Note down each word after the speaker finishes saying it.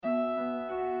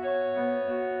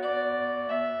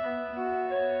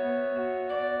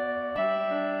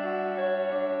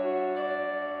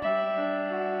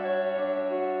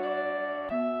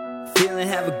and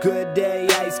have a good day,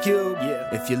 Ice Cube.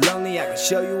 If you're lonely, I can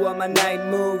show you all my night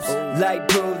moves. Light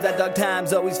proves that dark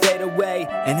times always fade away,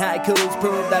 and haikus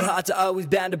prove that hearts are always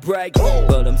bound to break.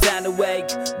 But I'm sound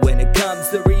awake when it comes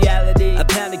to reality. A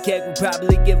pound of cake would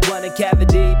probably give one a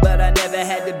cavity, but I never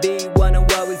had to be one who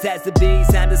always has to be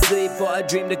sound asleep for a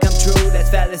dream to come true. That's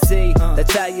fallacy,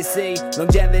 that's how you see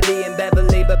longevity in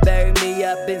Beverly, but bury me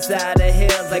up inside the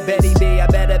hills like Betty B. I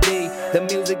better be the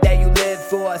music that you live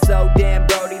for. So damn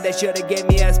Brody, they should've gave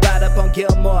me a spot up on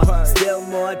Gilmore. Still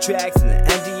more tracks in the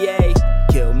MDA,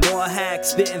 kill more hacks,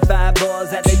 spitting 5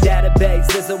 balls at the database.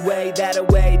 This away, that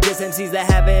away, this MC's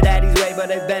that have it at his way, but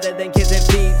it's better than kissing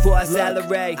feet for a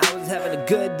salary. I was having a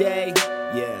good day,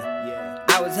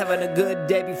 I was having a good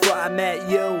day before I met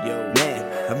you. Man,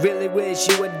 I really wish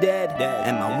you were dead,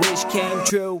 and my wish came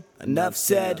true. Enough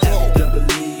said.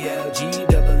 FWELGOOND.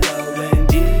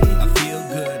 I feel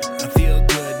good, I feel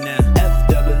good now.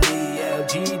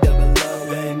 FWELGOOND. I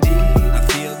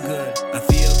feel good, I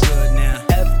feel good now.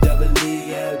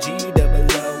 FWELGOOND.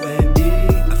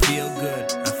 I feel good,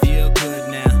 I feel good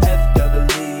now.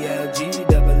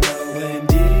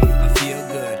 FWELGOOND. I feel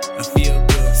good, I feel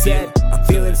good. Said I'm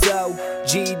feeling so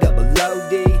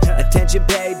G-double-O-D. Attention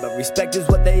paid, but respect is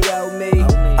what they owe me.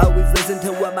 Always listen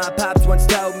to what my pops once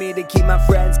told me, to keep my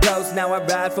friends close. Now I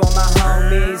ride for my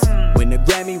homies. Win a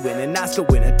Grammy, win an Oscar,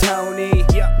 win a Tony.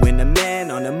 Win a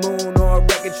man on the moon, or a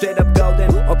record straight up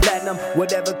golden or platinum,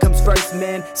 whatever comes first,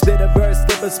 man. Spit a verse,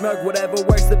 slip a smirk, whatever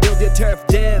works to build your turf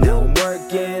dim. Now I'm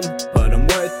working, but I'm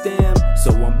worth them,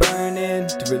 so I'm burning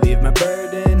to relieve my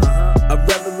burden. A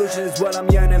revolution is what I'm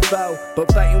yearning for,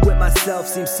 but fighting with myself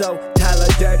seems so Tyler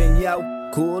Durden, yo.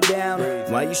 Cool down,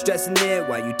 why you stressing it,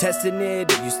 why you testing it?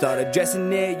 If you start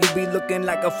addressing it, you be looking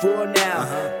like a fool now.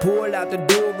 Pull out the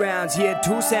dual rounds, hear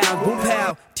 2 sounds, boom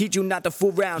pow, teach you not to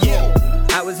fool round.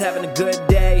 I was having a good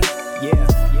day,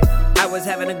 I was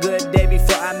having a good day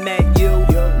before I met you.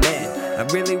 Man, I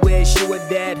really wish you were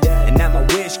dead, and now my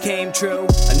wish came true.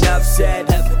 Enough said.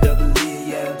 FWELGOOND.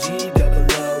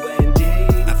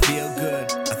 I feel good,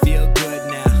 I feel good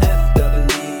now.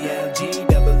 FWELGOOND.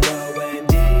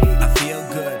 I feel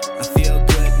good, I feel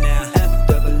good now.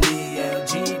 FWELGOOND.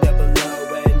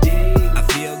 I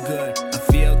feel good, I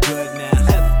feel good now.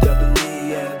 FWELGOOND.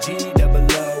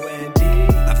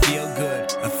 I feel good,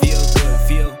 I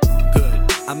feel good.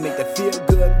 I make that feel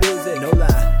good music, no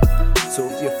lie. So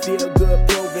if you feel good,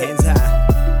 prove it. Hands high.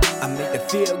 I make that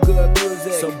feel good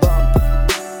music, so bump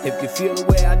if you feel the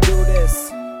way I do this.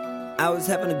 I was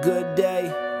having a good day,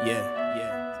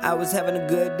 I was having a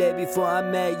good day before I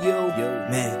met you.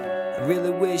 Man, I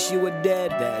really wish you were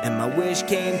dead, and my wish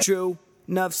came true.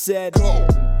 Enough said.